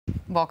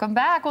Welcome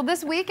back. Well,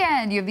 this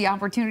weekend you have the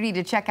opportunity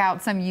to check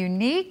out some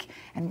unique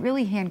and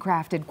really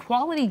handcrafted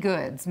quality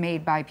goods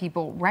made by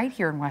people right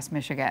here in West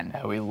Michigan.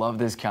 Yeah, we love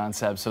this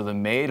concept. So the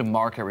Made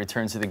Market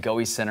returns to the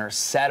Goey Center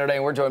Saturday.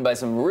 We're joined by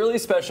some really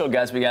special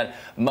guests. We got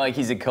Mike,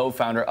 he's a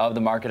co-founder of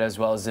the market, as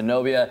well as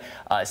Zenobia,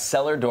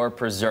 Cellar Door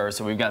Preserve.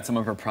 So we've got some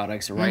of her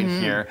products right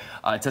here.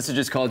 Tessa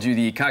just called you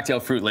the cocktail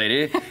fruit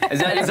lady. Is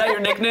that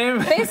your nickname?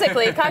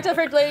 Basically, cocktail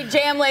fruit lady,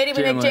 jam lady.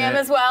 We make jam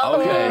as well.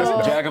 Okay,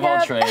 so jack of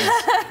all trades.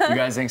 You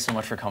guys, thanks so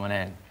much for coming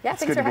in. Yeah,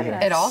 thanks for having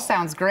us. It all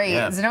sounds great.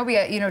 Yeah.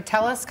 Zenobia,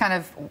 tell us kind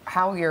of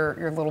how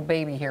your little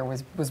baby here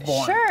was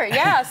born. Sure,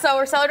 yeah. So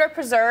we're Cellar Door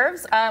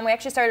Preserves. We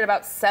actually started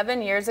about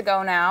 7 years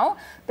ago now,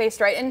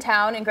 based right in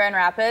town in Grand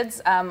Rapids.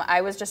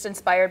 I was just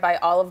inspired by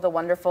all of the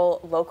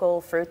wonderful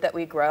local fruit that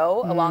we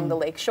grow along the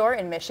lakeshore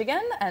in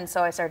Michigan, and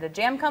so I started a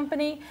jam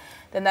company.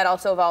 Then that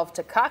also evolved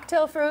to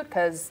cocktail fruit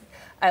because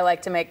I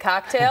like to make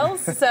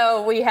cocktails.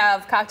 So we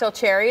have cocktail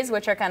cherries,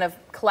 which are kind of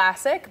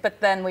classic, but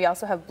then we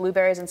also have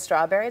blueberries and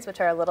strawberries, which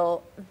are a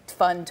little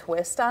fun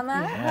twist on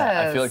that.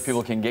 Yeah, I feel like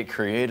people can get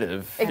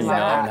creative, Exactly.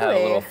 and have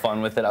a little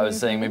fun with it. I was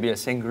saying maybe a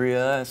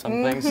sangria or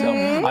something. So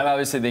I'm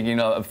obviously thinking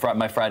of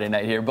my Friday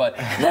night here, but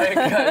Mike,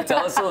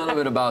 tell us a little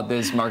bit about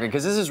this market,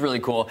 because this is really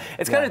cool.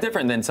 It's kind of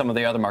different than some of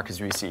the other markets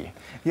we see.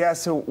 Yeah,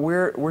 so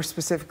we're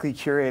specifically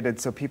curated,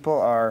 so people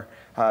are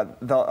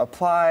they'll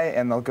apply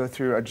and they'll go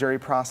through a jury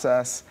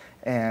process,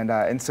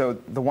 and so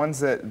the ones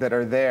that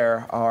are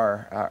there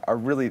are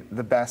really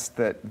the best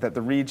that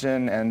the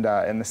region and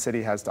the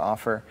city has to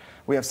offer.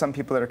 We have some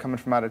people that are coming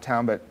from out of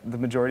town, but the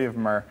majority of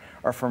them are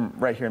from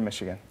right here in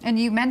Michigan. And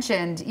you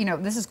mentioned,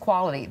 this is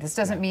quality. This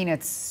doesn't mean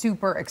it's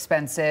super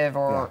expensive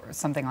or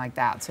something like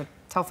that. So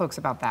tell folks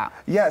about that.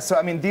 Yeah, so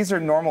I mean, these are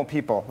normal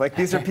people. Like,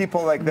 these are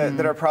people like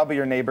that are probably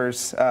your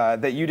neighbors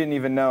that you didn't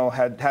even know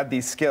had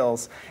these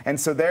skills, and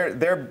so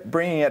they're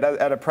bringing it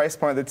at a price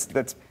point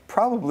that's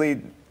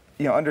probably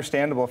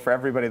understandable for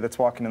everybody that's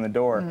walking in the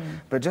door,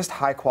 but just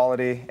high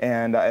quality,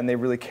 and they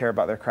really care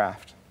about their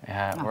craft.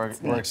 Yeah,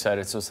 we're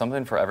excited. So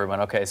something for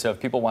everyone. Okay, so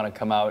if people want to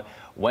come out,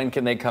 when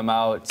can they come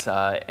out?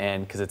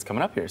 And because it's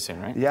coming up here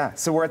soon, right? Yeah,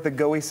 so we're at the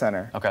Goey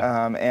Center. Okay.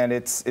 And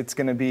it's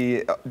going to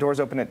be,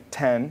 doors open at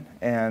 10,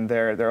 and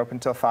they're open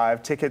till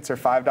 5. Tickets are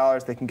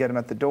 $5. They can get them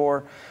at the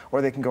door,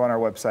 or they can go on our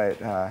website,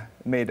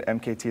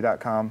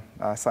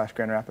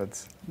 mademkt.com/Grand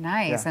Rapids.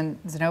 Nice. Yeah. And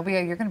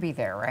Zenobia, you're going to be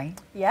there, right?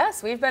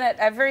 Yes, we've been at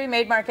every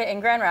Made Market in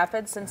Grand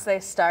Rapids since they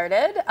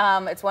started.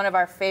 It's one of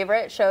our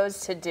favorite shows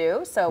to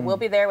do, so we'll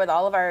be there with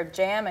all of our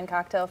jam and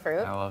cocktail fruit.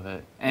 I love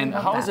it. And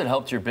how has it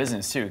helped your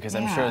business too? Because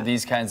I'm sure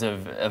these kinds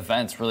of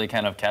events really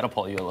kind of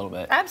catapult you a little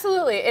bit.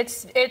 Absolutely.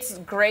 It's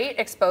great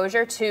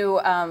exposure to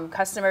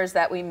customers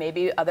that we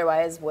maybe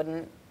otherwise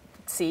wouldn't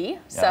see.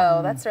 So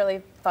that's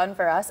really fun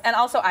for us. And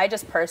also, I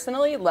just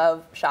personally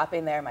love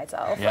shopping there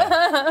myself.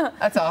 Yeah.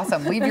 That's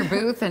awesome. Leave your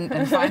booth and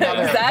find out.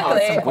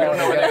 Exactly. We don't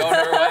know where the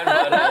owner went,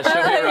 but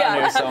she'll be around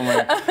here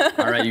somewhere.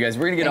 All right, you guys,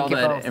 we're going to get all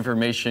that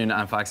information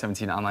on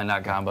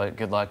fox17online.com, but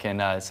good luck,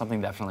 and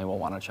something definitely we'll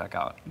want to check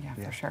out. Yeah,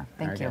 for sure.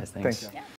 Thank All right, you. guys, thanks. Thank you.